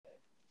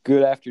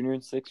Good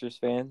afternoon, Sixers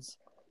fans.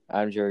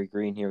 I'm Jerry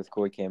Green here with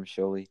Coy and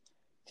Jerry.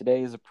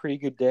 Today is a pretty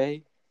good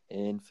day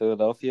in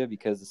Philadelphia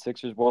because the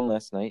Sixers won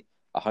last night,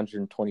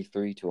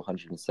 123 to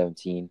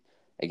 117,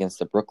 against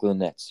the Brooklyn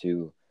Nets,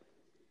 who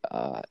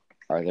are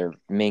their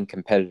main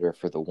competitor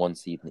for the 1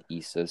 seed in the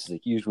East. So this is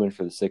a huge win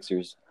for the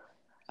Sixers.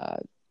 How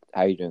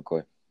are you doing,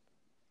 Coy?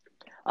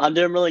 I'm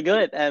doing really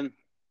good. And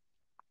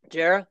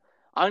Jared,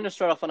 I'm going to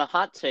start off on a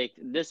hot take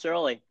this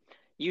early.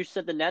 You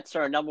said the Nets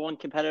are our number one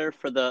competitor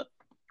for the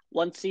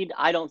 1 seed.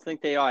 I don't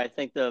think they are. I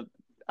think the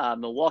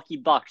Milwaukee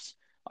Bucks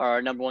are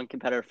our number one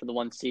competitor for the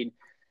 1 seed.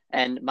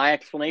 And my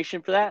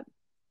explanation for that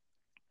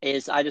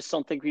is I just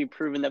don't think we've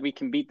proven that we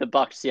can beat the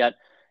Bucks yet.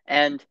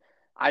 And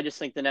I just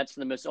think the Nets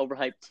are the most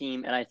overhyped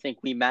team, and I think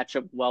we match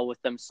up well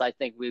with them. So I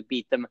think we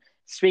beat them.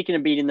 Speaking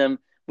of beating them,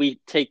 we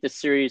take the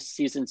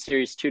season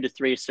series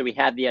 2-3, so we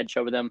have the edge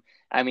over them.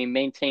 I mean,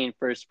 maintain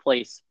first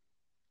place.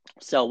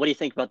 So what do you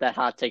think about that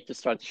hot take to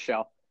start the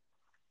show?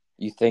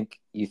 You think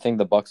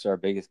the Bucks are our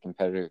biggest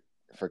competitor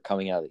for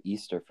coming out of the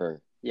East or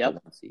for the Yep,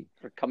 1 seed?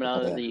 for coming For out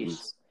coming of out the of the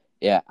East. East.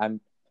 Yeah,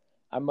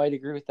 I might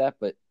agree with that,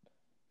 but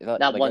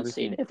Not like one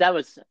seed. everything. If that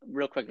was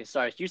real quickly,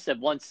 sorry, if you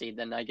said 1 seed,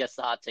 then I guess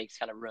the hot take's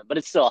kind of ruined, but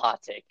it's still a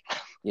hot take.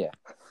 Yeah.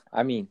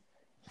 I mean,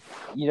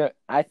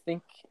 I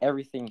think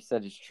everything you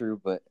said is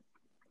true, but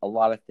a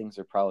lot of things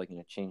are probably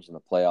going to change in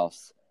the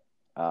playoffs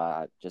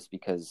just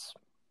because,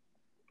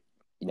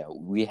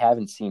 we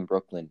haven't seen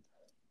Brooklyn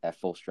at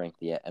full strength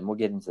yet, and we'll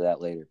get into that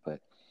later.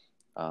 But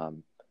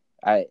um,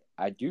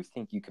 I do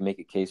think you can make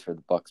a case for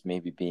the Bucks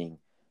maybe being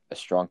a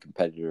strong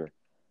competitor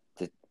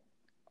to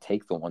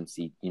take the 1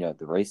 seed. The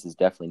race is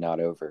definitely not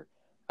over.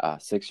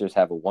 Sixers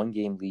have a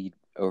 1-game lead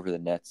over the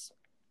Nets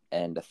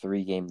and a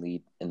 3-game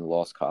lead in the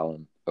loss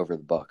column over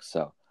the Bucks.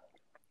 So,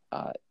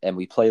 and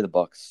we play the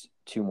Bucks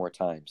 2 more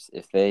times.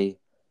 If they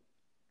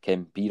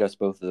can beat us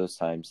both of those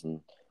times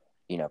and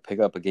pick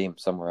up a game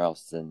somewhere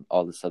else, then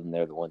all of a sudden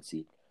they're the 1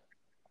 seed.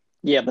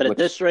 Yeah, but at Which,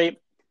 this rate,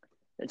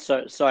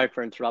 sorry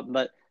for interrupting,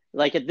 but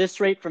like at this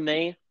rate for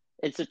me,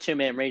 it's a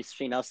two-man race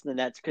between us and the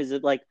Nets because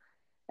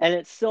and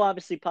it's still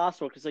obviously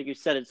possible because like you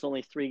said, it's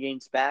only 3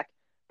 games back.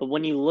 But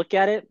when you look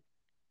at it,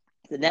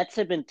 the Nets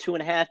have been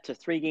 2.5 to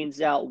 3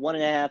 games out,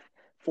 1.5,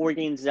 4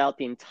 games out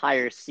the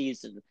entire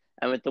season.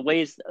 And with the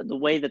way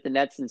that the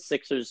Nets and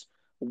Sixers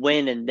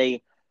win, and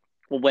they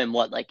will win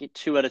what, like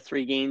 2 out of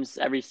 3 games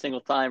every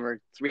single time,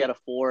 or 3 out of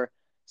 4,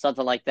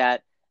 something like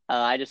that.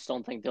 I just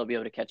don't think they'll be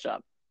able to catch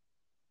up.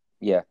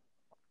 yeah,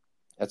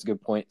 that's a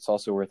good point. It's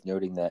also worth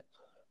noting that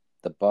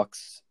the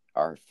Bucks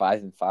are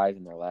 5-5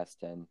 in their last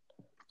 10,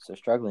 so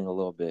struggling a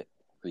little bit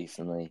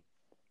recently.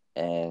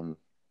 And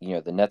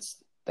the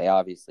Nets, they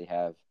obviously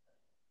have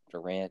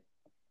Durant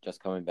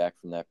just coming back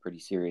from that pretty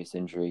serious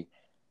injury.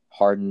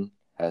 Harden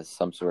has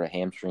some sort of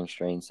hamstring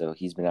strain, so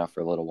he's been out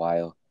for a little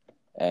while.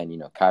 And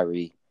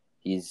Kyrie,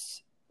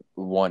 he's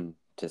one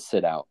to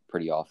sit out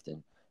pretty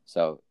often.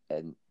 So,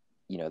 and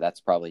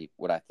that's probably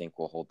what I think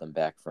will hold them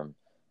back from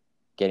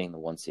getting the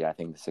 1 seed. I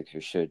think the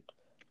Sixers should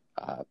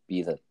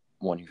be the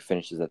one who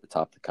finishes at the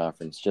top of the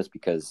conference, just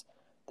because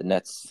the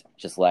Nets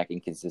just lack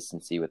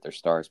inconsistency with their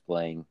stars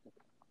playing,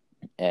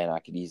 and I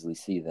could easily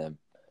see them,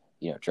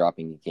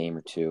 dropping a game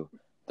or two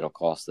that'll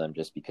cost them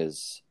just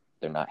because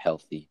they're not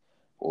healthy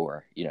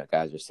or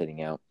guys are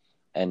sitting out.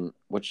 And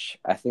which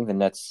I think the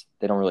Nets,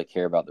 they don't really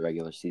care about the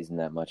regular season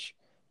that much.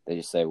 They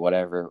just say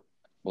whatever,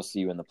 we'll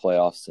see you in the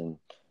playoffs, and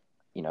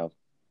you know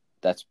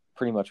that's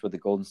pretty much what the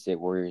Golden State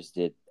Warriors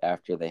did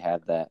after they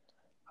had that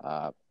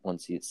 1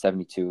 seed,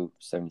 72,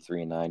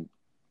 73 and 9,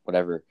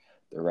 whatever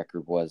their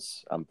record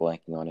was. I'm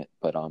blanking on it,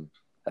 but I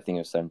think it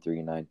was 73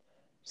 and 9.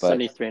 But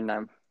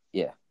 73-9.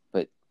 yeah,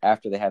 but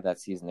after they had that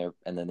season there,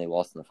 and then they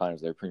lost in the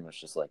finals, they were pretty much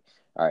just like,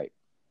 all right,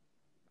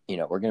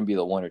 we're going to be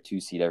the 1 or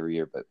 2 seed every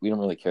year, but we don't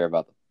really care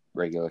about the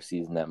regular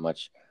season that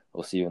much.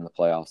 We'll see you in the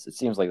playoffs. It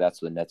seems like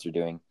that's what the Nets are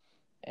doing,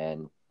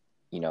 and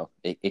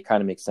it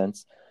kind of makes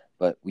sense.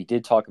 But we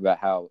did talk about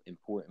how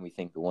important we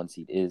think the 1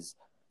 seed is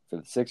for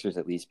the Sixers,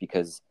 at least,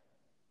 because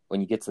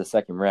when you get to the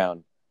second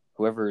round,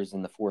 whoever is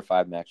in the 4 or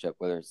 5 matchup,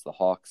 whether it's the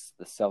Hawks,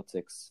 the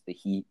Celtics, the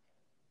Heat,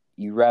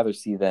 you rather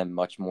see them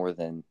much more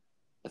than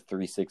the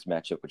 3-6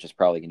 matchup, which is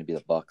probably going to be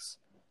the Bucks.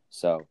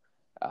 So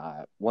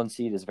 1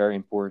 seed is very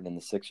important, and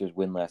the Sixers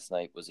win last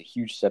night was a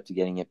huge step to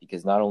getting it,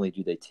 because not only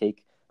do they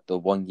take the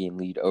 1-game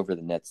lead over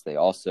the Nets, they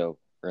also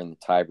earn the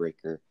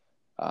tiebreaker.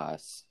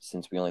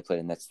 Since we only played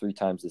the Nets 3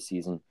 times this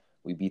season,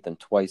 we beat them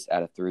twice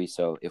out of 3.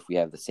 So if we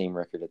have the same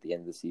record at the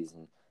end of the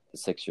season, the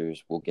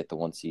Sixers will get the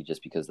 1 seed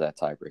just because of that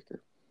tiebreaker.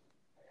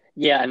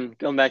 Yeah, and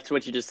going back to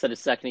what you just said a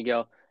second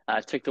ago,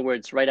 I took the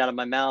words right out of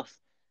my mouth.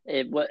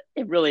 It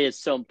really is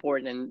so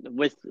important, and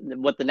with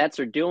what the Nets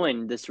are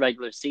doing this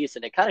regular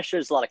season, it kind of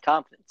shows a lot of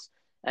confidence.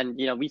 And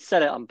we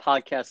said it on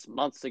podcasts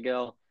months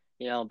ago.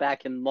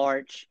 Back in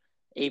March,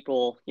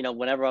 April.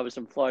 Whenever I was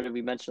in Florida,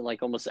 we mentioned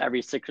like almost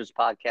every Sixers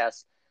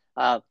podcast.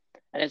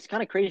 And it's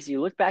kind of crazy. You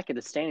look back at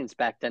the standings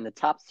back then, the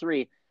top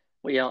three.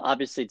 Well,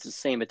 obviously it's the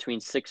same between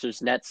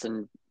Sixers, Nets,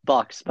 and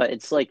Bucks, but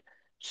it's like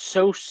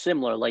so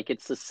similar. Like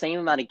it's the same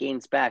amount of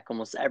games back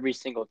almost every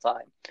single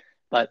time.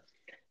 But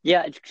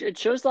Yeah, it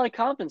shows a lot of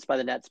confidence by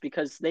the Nets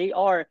because they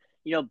are,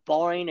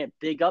 barring a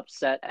big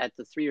upset at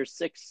the 3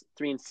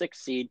 and 6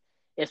 seed,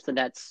 if the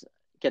Nets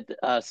get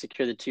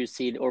secure the 2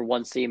 seed or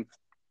 1 seed,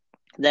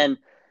 then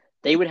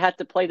they would have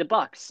to play the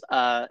Bucks.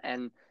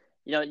 And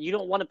you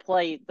don't want to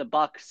play the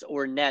Bucks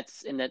or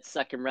Nets in that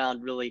second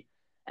round. Really,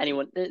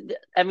 anyone.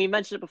 And we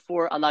mentioned it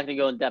before. I'm not going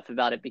to go in depth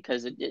about it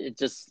because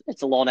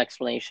it's a long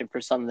explanation for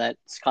something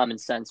that's common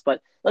sense.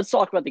 But let's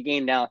talk about the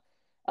game now.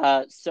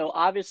 So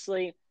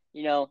obviously,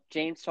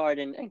 James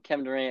Harden and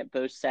Kevin Durant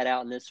both sat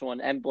out in this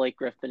one, and Blake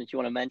Griffin, if you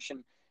want to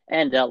mention,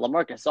 and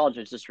Lamarcus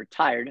Aldridge just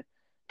retired.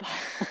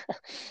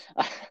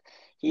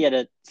 He had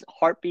a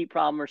heartbeat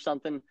problem or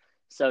something,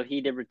 so he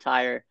did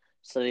retire.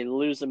 So they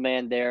lose a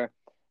man there.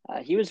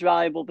 He was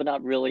valuable, but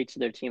not really to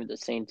their team at the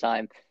same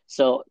time.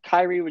 So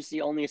Kyrie was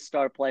the only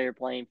star player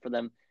playing for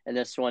them in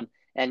this one,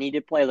 and he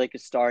did play like a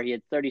star. He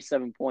had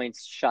 37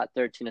 points, shot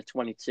 13 of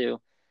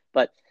 22.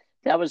 But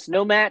that was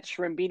no match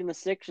for Embiid and the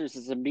Sixers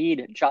as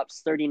Embiid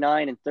drops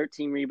 39 and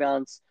 13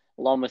 rebounds,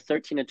 along with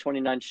 13 of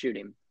 29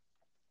 shooting.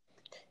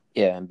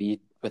 Yeah, Embiid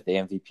with the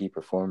MVP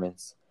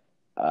performance.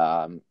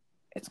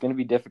 It's going to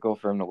be difficult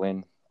for him to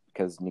win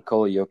because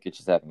Nikola Jokic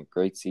is having a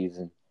great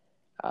season.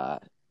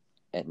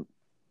 And,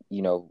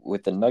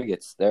 with the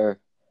Nuggets, they're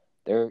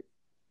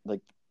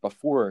like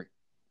before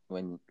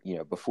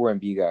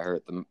Embiid got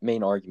hurt, the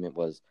main argument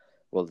was,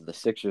 well, the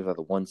Sixers are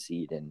the 1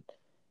 seed and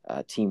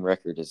team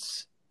record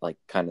is like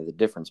kind of the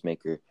difference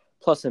maker.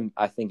 Plus,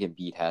 I think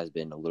Embiid has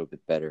been a little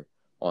bit better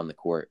on the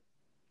court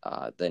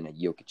than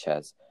Jokic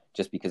has,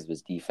 just because of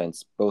his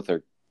defense. Both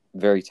are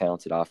very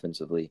talented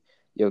offensively.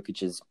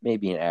 Jokic is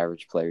maybe an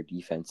average player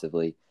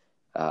defensively,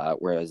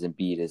 whereas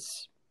Embiid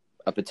is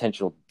a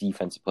potential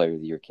defensive player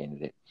of the year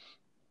candidate.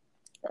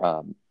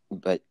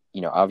 But,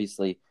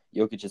 obviously,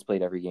 Jokic has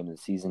played every game of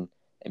the season.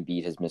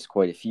 Embiid has missed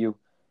quite a few.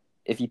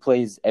 If he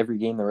plays every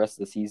game the rest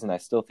of the season, I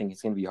still think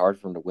it's going to be hard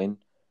for him to win,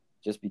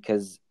 just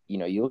because,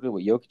 you look at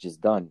what Jokic has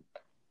done.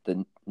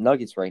 The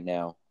Nuggets right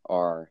now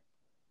are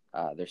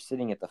they're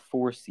sitting at the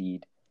 4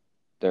 seed.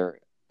 They're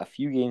a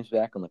few games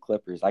back on the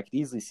Clippers. I could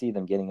easily see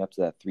them getting up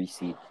to that 3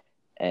 seed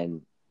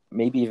and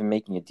maybe even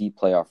making a deep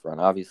playoff run.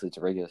 Obviously, it's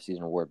a regular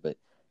season award, but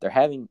they're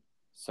having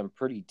some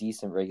pretty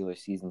decent regular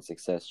season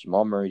success.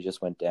 Jamal Murray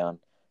just went down,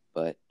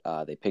 but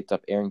they picked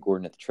up Aaron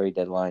Gordon at the trade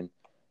deadline.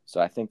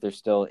 So I think they're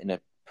still in a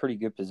pretty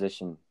good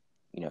position,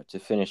 to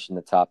finish in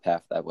the top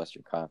half of that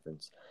Western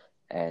Conference.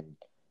 And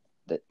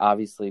that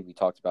obviously we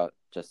talked about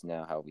just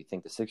now how we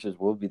think the Sixers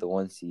will be the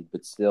 1 seed,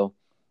 but still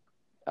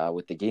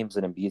with the games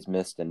that Embiid's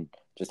missed and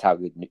just how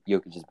good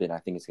Jokic has been, I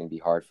think it's going to be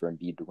hard for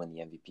Embiid to win the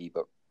MVP.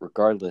 But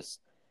regardless,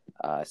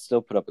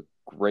 still put up a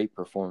great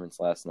performance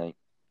last night.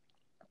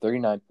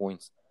 39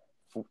 points,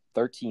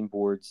 13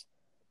 boards,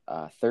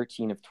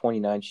 13 of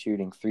 29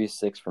 shooting, 3 of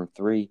 6 from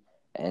 3,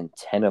 and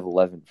 10 of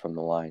 11 from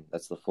the line.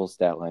 That's the full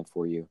stat line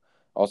for you.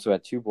 Also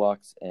had 2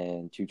 blocks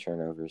and 2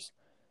 turnovers.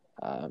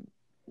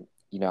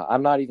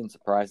 I'm not even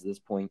surprised at this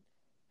point,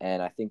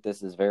 and I think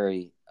this is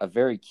a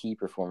very key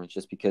performance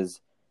just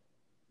because,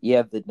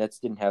 yeah, the Nets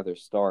didn't have their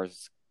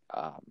stars,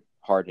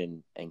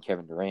 Harden and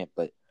Kevin Durant,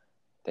 but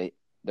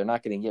they're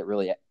not going to get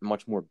really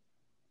much more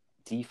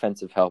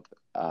defensive help,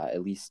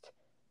 at least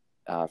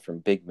from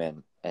big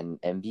men.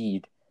 And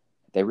Embiid,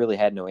 they really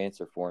had no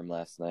answer for him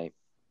last night.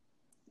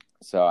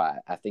 So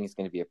I think it's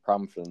going to be a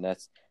problem for the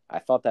Nets. I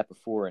thought that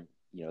before, and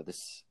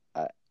this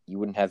you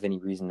wouldn't have any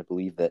reason to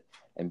believe that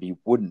Embiid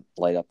wouldn't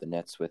light up the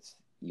Nets with,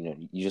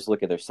 you just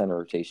look at their center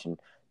rotation: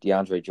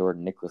 DeAndre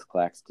Jordan, Nicholas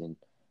Claxton,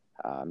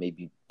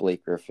 maybe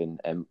Blake Griffin,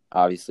 and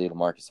obviously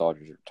Lamarcus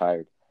Aldridge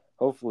retired.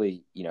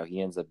 Hopefully,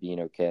 he ends up being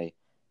okay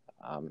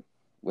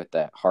with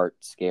that heart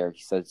scare.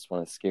 He says it's one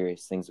of the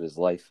scariest things of his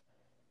life.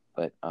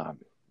 But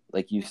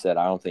like you said,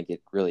 I don't think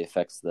it really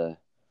affects the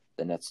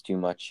Nets too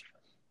much.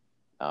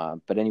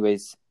 But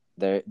anyways,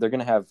 they're going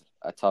to have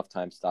a tough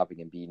time stopping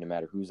Embiid no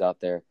matter who's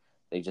out there.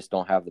 They just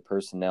don't have the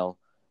personnel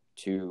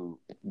to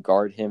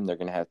guard him. They're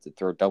going to have to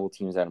throw double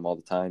teams at him all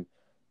the time.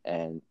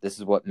 And this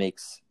is what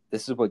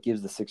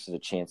gives the Sixers a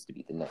chance to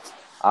beat the Nets.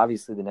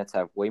 Obviously, the Nets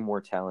have way more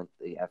talent.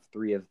 They have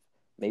 3 of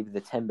maybe the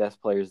 10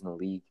 best players in the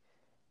league,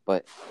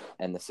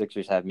 and the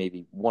Sixers have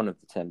maybe 1 of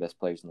the 10 best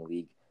players in the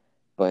league.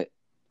 But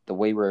the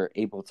way we're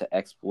able to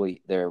exploit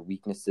their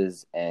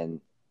weaknesses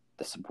and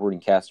the supporting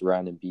cast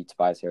around Embiid,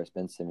 Tobias Harris,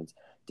 Ben Simmons,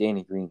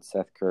 Danny Green,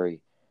 Seth Curry,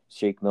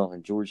 Shake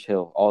Milton, George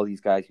Hill, all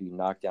these guys who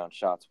knock down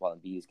shots while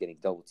Embiid is getting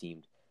double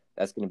teamed,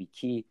 that's going to be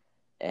key.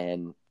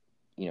 And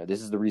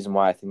this is the reason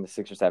why I think the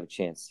Sixers have a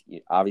chance.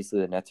 Obviously,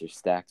 the Nets are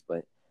stacked,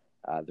 but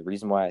the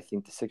reason why I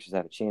think the Sixers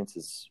have a chance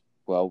is,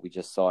 well, we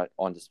just saw it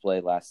on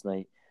display last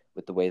night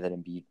with the way that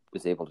Embiid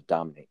was able to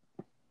dominate.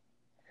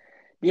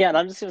 Yeah, and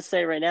I'm just going to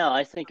say right now,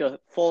 I think a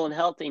full and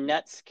healthy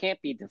Nets can't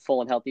beat the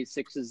full and healthy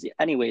Sixers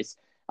anyways.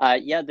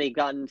 Yeah, they've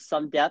gotten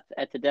some depth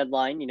at the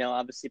deadline.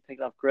 Obviously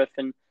picked up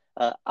Griffin.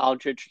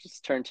 Aldridge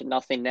just turned to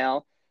nothing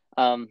now.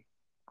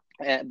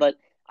 But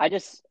I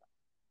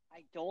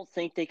don't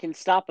think they can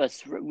stop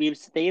us.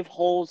 They have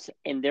holes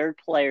in their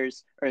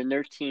players or in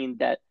their team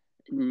that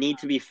need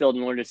to be filled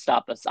in order to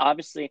stop us.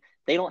 Obviously,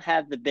 they don't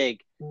have the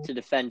big to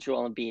defend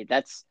Joel Embiid.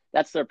 That's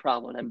their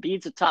problem.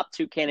 Embiid's a top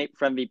 2 candidate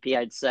for MVP,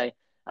 I'd say.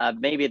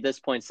 Maybe at this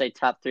point, say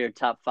top 3 or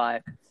top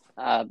 5.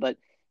 But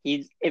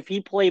if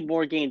he played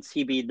more games,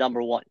 he'd be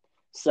number 1.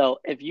 So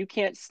if you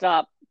can't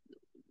stop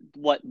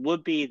what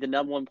would be the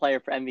number 1 player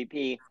for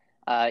MVP,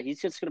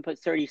 he's just going to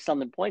put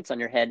 30-something points on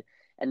your head.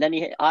 And then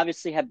you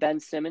obviously have Ben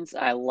Simmons.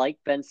 I like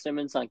Ben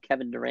Simmons on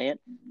Kevin Durant.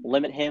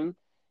 Limit him,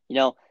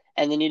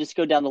 and then you just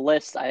go down the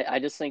list. I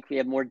just think we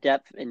have more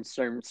depth in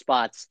certain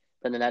spots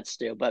than the Nets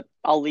do. But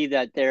I'll leave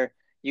that there.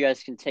 You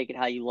guys can take it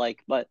how you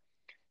like. But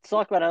let's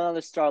talk about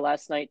another star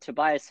last night,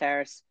 Tobias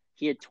Harris.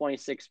 He had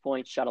 26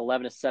 points, shot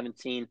 11 of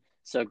 17.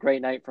 So a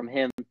great night from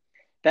him.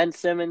 Ben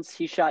Simmons,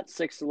 he shot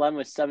 6-11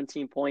 with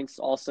 17 points,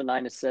 also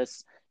 9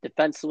 assists.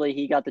 Defensively,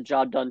 he got the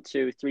job done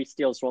too, 3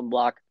 steals, 1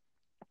 block.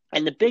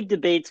 And the big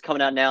debate's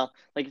coming out now.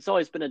 Like, it's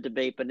always been a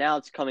debate, but now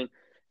it's coming,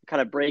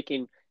 kind of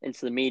breaking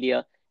into the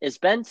media. Is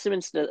Ben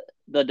Simmons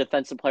the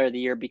defensive player of the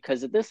year?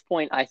 Because at this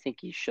point, I think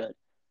he should.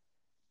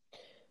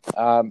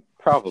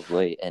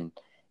 Probably. And,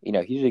 he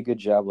did a good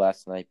job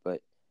last night,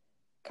 but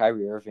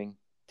Kyrie Irving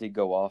did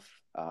go off.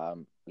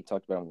 We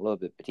talked about him a little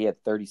bit, but he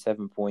had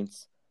 37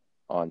 points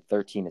on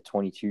 13 of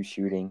 22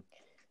 shooting,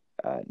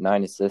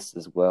 9 assists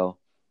as well.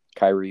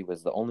 Kyrie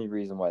was the only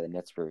reason why the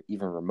Nets were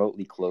even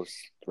remotely close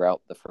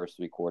throughout the first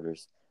 3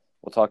 quarters.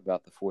 We'll talk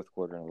about the fourth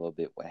quarter in a little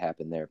bit, what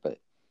happened there. But,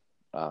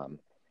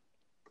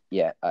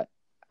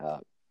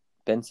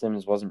 Ben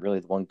Simmons wasn't really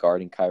the one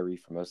guarding Kyrie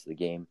for most of the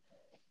game.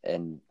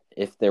 And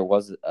if there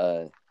was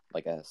a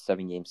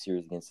 7-game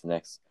series against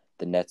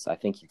the Nets, I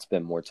think he'd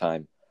spend more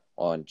time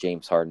on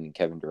James Harden and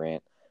Kevin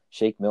Durant.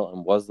 Shake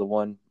Milton was the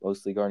one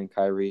mostly guarding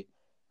Kyrie.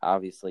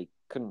 Obviously,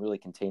 couldn't really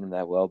contain him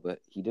that well, but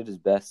he did his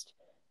best.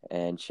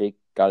 And Shake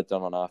got it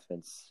done on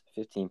offense,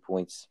 15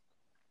 points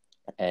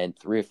and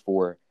 3 of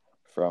 4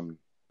 from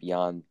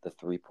beyond the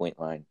 3-point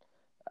line.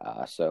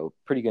 So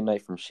pretty good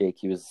night from Shake.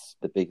 He was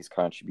the biggest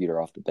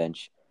contributor off the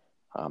bench.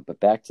 But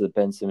back to the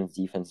Ben Simmons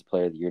Defensive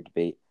Player of the Year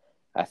debate.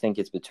 I think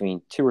it's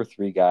between 2 or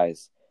 3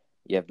 guys.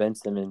 You have Ben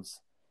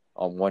Simmons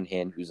on one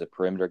hand, who's a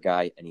perimeter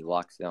guy, and he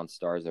locks down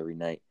stars every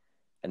night.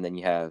 And then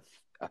you have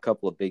a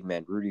couple of big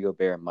men, Rudy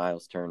Gobert and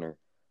Miles Turner,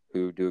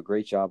 who do a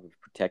great job of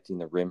protecting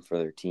the rim for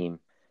their team.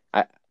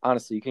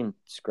 Honestly, you can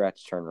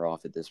scratch Turner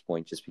off at this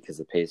point just because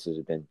the Pacers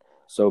have been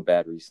so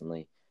bad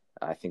recently.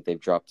 I think they've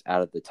dropped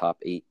out of the top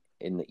 8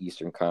 in the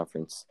Eastern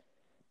Conference.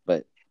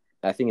 But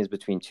I think it's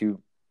between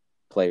 2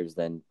 players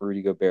then,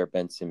 Rudy Gobert,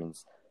 Ben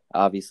Simmons.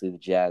 Obviously, the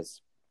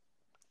Jazz,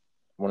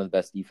 one of the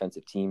best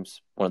defensive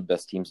teams, one of the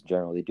best teams in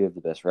general. They do have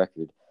the best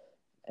record.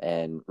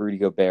 And Rudy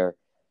Gobert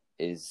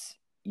is,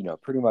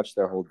 pretty much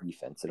their whole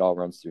defense. It all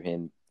runs through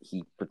him.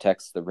 He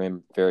protects the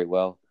rim very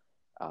well.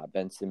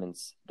 Ben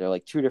Simmons, they're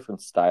like 2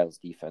 different styles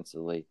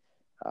defensively.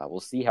 We'll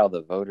see how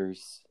the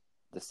voters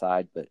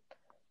decide, but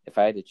if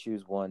I had to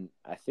choose one,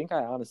 I think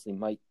I honestly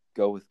might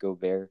go with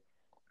Gobert.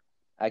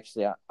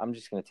 Actually, I'm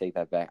just going to take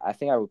that back. I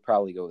think I would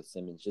probably go with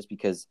Simmons just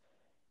because,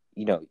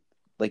 you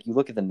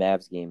look at the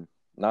Mavs game,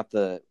 not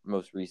the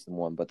most recent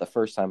one, but the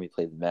first time we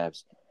played the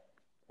Mavs,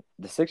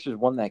 the Sixers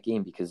won that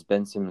game because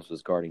Ben Simmons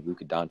was guarding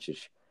Luka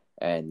Doncic,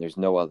 and there's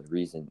no other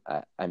reason.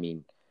 I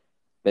mean,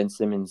 Ben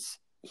Simmons,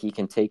 he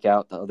can take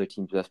out the other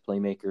team's best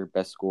playmaker,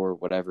 best scorer,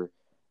 whatever,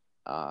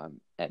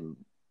 and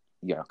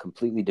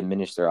completely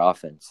diminish their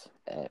offense.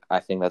 I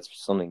think that's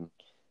something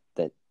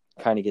that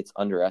kind of gets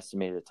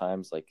underestimated at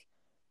times. Like,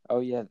 oh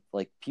yeah,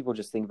 like people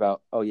just think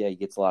about, oh yeah, he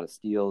gets a lot of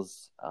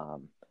steals,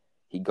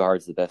 he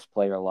guards the best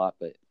player a lot,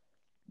 but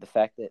the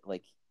fact that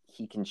like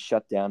he can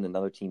shut down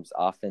another team's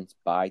offense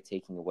by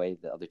taking away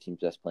the other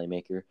team's best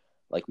playmaker,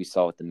 like we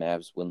saw with the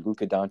Mavs when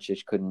Luka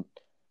Doncic couldn't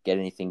get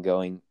anything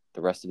going.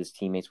 The rest of his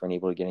teammates weren't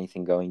able to get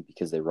anything going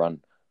because they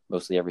run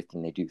mostly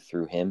everything they do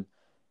through him.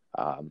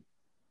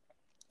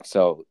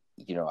 So,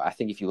 I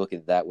think if you look at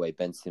it that way,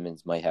 Ben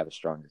Simmons might have a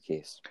stronger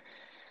case.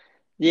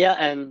 Yeah,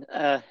 and,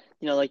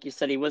 like you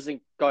said, he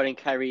wasn't guarding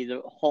Kyrie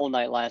the whole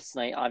night last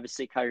night.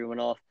 Obviously, Kyrie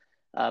went off.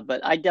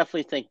 But I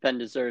definitely think Ben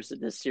deserves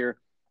it this year.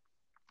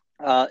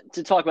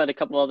 To talk about a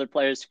couple other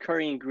players,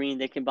 Curry and Green,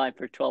 they combined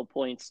for 12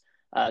 points,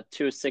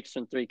 2 of 6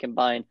 from 3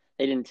 combined.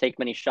 They didn't take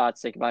many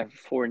shots. They combined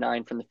for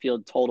 4-9 from the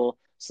field total.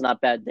 So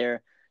not bad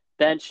there.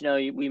 Bench,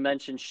 we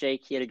mentioned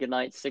Shake. He had a good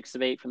night, 6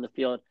 of 8 from the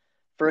field.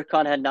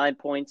 Furkan had 9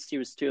 points. He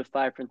was 2 of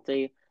 5 from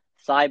 3.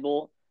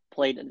 Thibault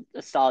played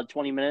a solid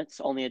 20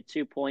 minutes, only had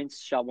 2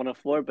 points, shot 1 of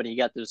 4, but he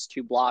got those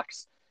 2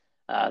 blocks.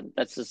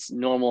 That's just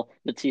normal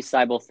Matisse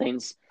Thibault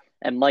things.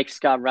 And Mike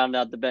Scott rounded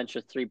out the bench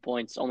with 3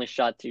 points, only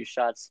shot 2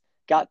 shots,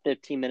 got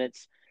 15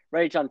 minutes.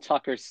 Reggie John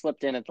Tucker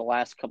slipped in at the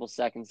last couple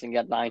seconds and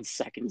got 9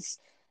 seconds.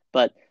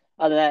 But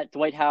other than that,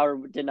 Dwight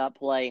Howard did not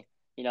play.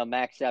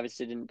 Max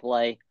obviously didn't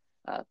play.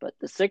 But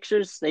the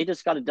Sixers, they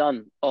just got it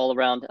done all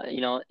around.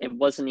 It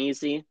wasn't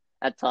easy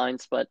at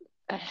times, but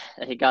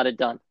they got it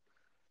done.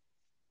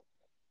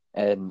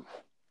 And,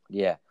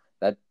 yeah,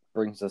 that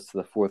brings us to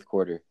the fourth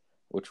quarter,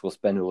 which we'll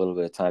spend a little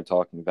bit of time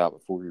talking about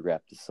before we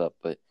wrap this up.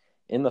 But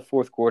in the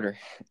fourth quarter,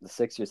 the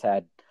Sixers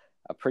had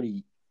a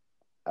pretty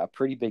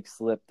big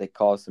slip that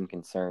caused some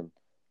concern.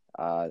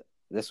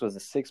 this was a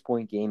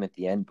 6-point game at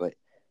the end, but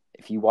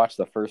if you watch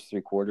the first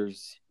 3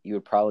 quarters, you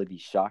would probably be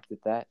shocked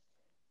at that,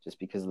 just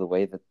because of the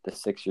way that the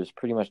Sixers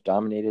pretty much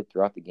dominated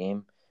throughout the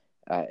game.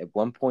 At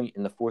one point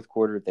in the fourth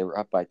quarter, they were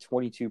up by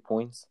 22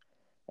 points,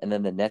 and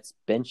then the Nets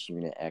bench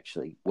unit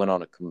actually went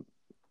on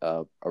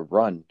a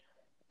run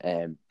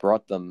and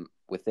brought them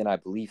within, I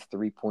believe,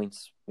 3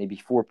 points, maybe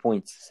 4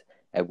 points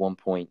at one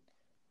point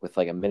with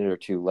like a minute or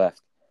two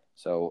left.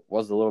 So it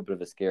was a little bit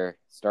of a scare.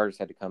 Starters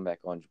had to come back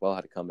on. Joel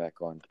had to come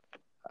back on.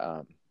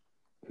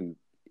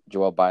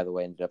 Joel, by the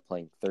way, ended up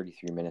playing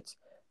 33 minutes.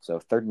 So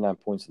 39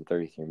 points in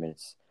 33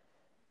 minutes.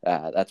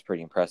 That's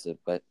pretty impressive.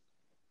 But,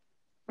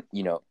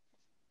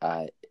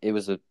 it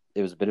was a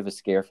bit of a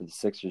scare for the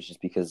Sixers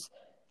just because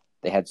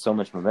they had so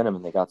much momentum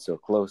and they got so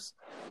close.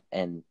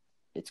 And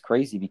it's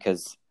crazy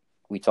because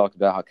we talked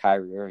about how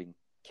Kyrie Irving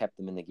kept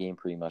them in the game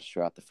pretty much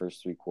throughout the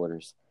first 3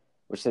 quarters,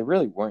 which they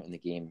really weren't in the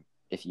game.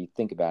 If you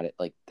think about it,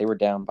 like they were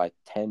down by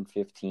 10,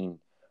 15,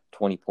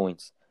 20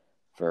 points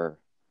for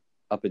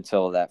up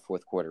until that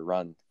fourth quarter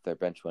run their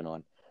bench went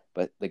on.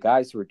 But the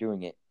guys who were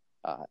doing it,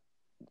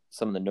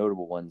 some of the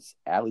notable ones,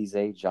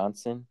 Alize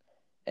Johnson,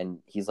 and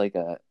he's like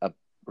a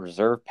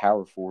reserve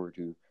power forward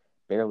who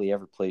barely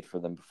ever played for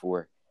them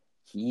before.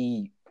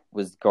 He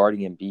was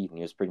guarding Embiid, and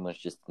he was pretty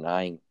much just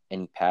denying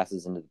any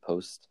passes into the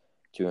post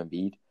to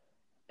Embiid.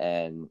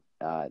 And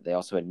they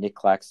also had Nick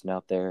Claxton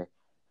out there.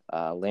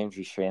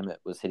 Landry Shamet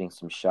was hitting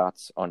some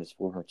shots on his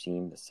former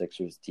team, the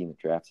Sixers team that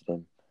drafted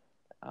him.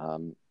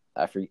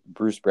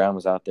 Bruce Brown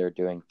was out there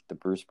doing the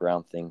Bruce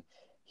Brown thing.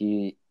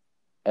 He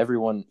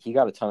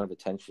got a ton of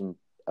attention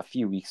a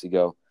few weeks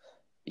ago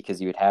because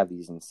he would have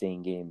these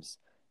insane games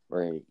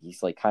where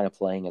he's like kind of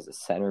playing as a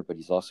center, but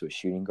he's also a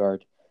shooting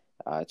guard.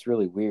 It's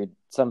really weird.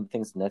 Some of the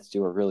things the Nets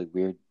do are really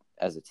weird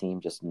as a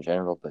team, just in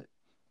general, but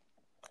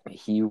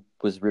he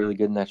was really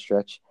good in that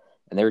stretch.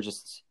 And they were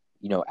just,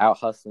 out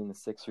hustling the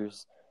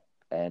Sixers,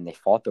 and they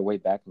fought their way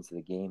back into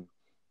the game.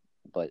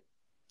 But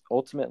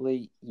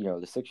ultimately,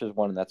 the Sixers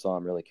won, and that's all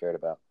I'm really cared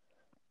about.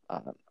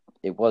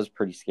 It was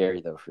pretty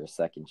scary, though, for a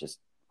second, just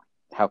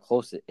how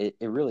close it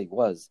really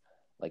was,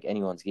 like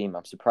anyone's game.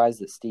 I'm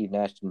surprised that Steve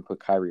Nash didn't put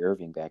Kyrie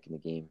Irving back in the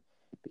game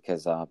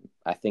because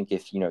I think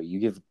if, you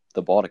give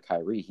the ball to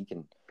Kyrie,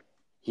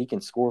 he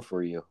can score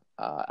for you.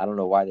 I don't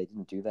know why they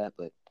didn't do that,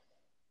 but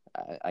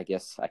I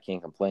guess I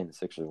can't complain. The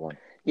Sixers won.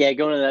 Yeah,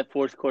 going into that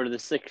fourth quarter, the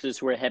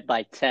Sixers were ahead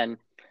by 10.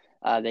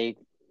 They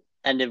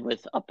ended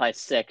with up by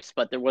 6,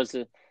 but there was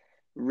a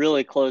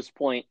really close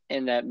point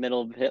in that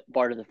middle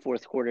part of the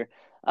fourth quarter.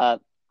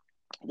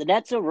 The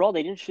Nets overall,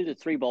 they didn't shoot the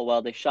 3-ball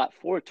well. They shot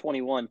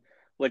 4-21,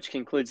 which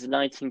concludes the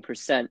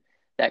 19%.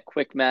 That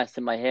quick math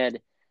in my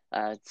head,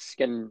 it's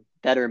getting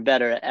better and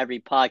better at every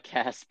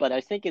podcast. But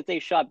I think if they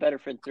shot better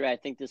from 3, I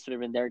think this would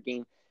have been their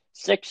game.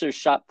 Sixers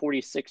shot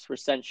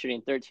 46%,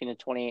 shooting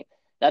 13-28.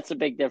 That's a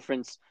big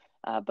difference.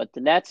 But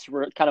the Nets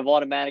were kind of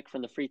automatic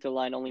from the free throw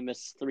line, only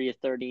missed 3 of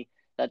 30.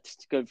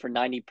 That's good for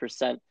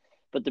 90%.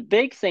 But the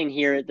big thing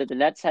here that the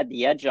Nets had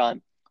the edge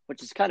on,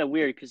 which is kind of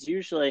weird because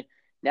usually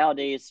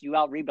nowadays you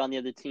out-rebound the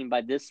other team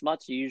by this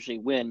much, you usually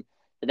win.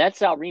 The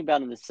Nets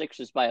out-rebounded the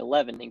Sixers by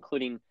 11,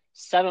 including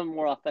 7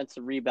 more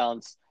offensive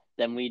rebounds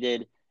than we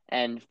did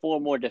and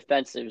 4 more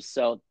defensive.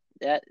 So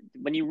that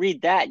when you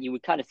read that, you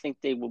would kind of think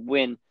they would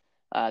win.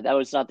 That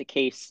was not the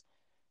case.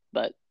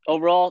 But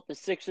overall, the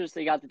Sixers,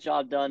 they got the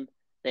job done.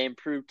 They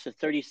improved to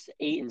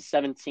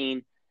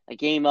 38-17, a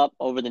game up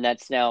over the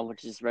Nets now,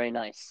 which is very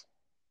nice.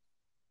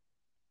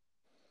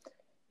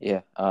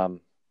 Yeah,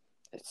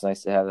 it's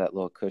nice to have that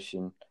little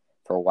cushion.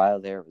 For a while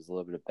there, it was a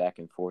little bit of back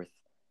and forth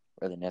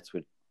where the Nets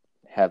would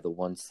have the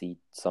 1 seed.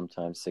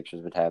 Sometimes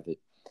Sixers would have it.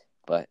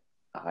 But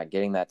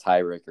getting that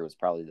tiebreaker was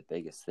probably the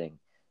biggest thing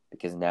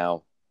because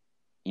now,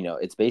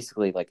 it's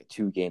basically like a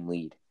 2-game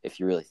lead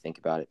if you really think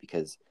about it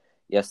because,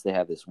 yes, they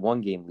have this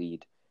 1-game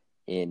lead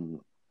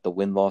in the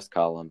win-loss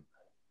column,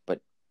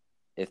 but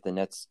if the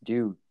Nets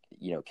do,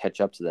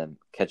 catch up to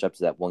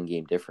that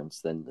 1-game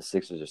difference, then the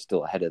Sixers are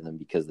still ahead of them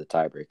because of the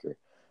tiebreaker.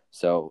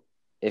 So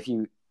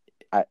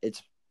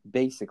it's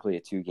basically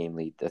a 2-game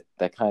lead.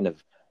 That kind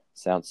of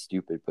sounds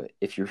stupid, but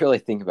if you really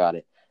think about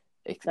it,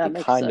 it kind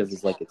of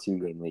is like a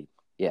 2-game lead.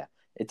 Yeah,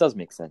 it does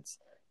make sense.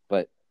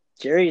 But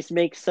Jerry's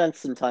makes sense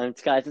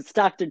sometimes, guys. It's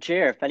Dr.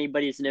 Jer. If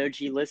anybody's an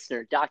OG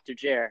listener, Dr.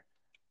 Jer.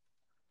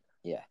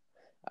 Yeah.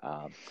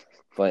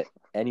 But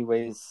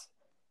anyways,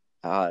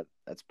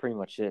 that's pretty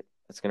much it.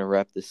 That's going to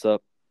wrap this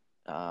up.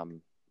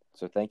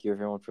 So thank you,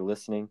 everyone, for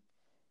listening.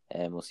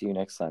 And we'll see you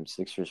next time.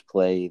 Sixers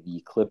play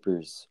the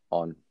Clippers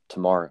on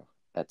tomorrow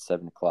at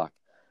 7 o'clock.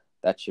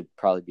 That should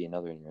probably be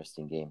another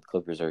interesting game.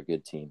 Clippers are a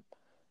good team.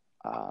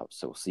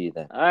 So we'll see you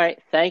then. All right.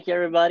 Thank you,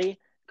 everybody.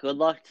 Good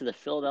luck to the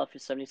Philadelphia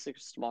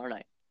 76ers tomorrow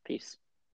night. Peace.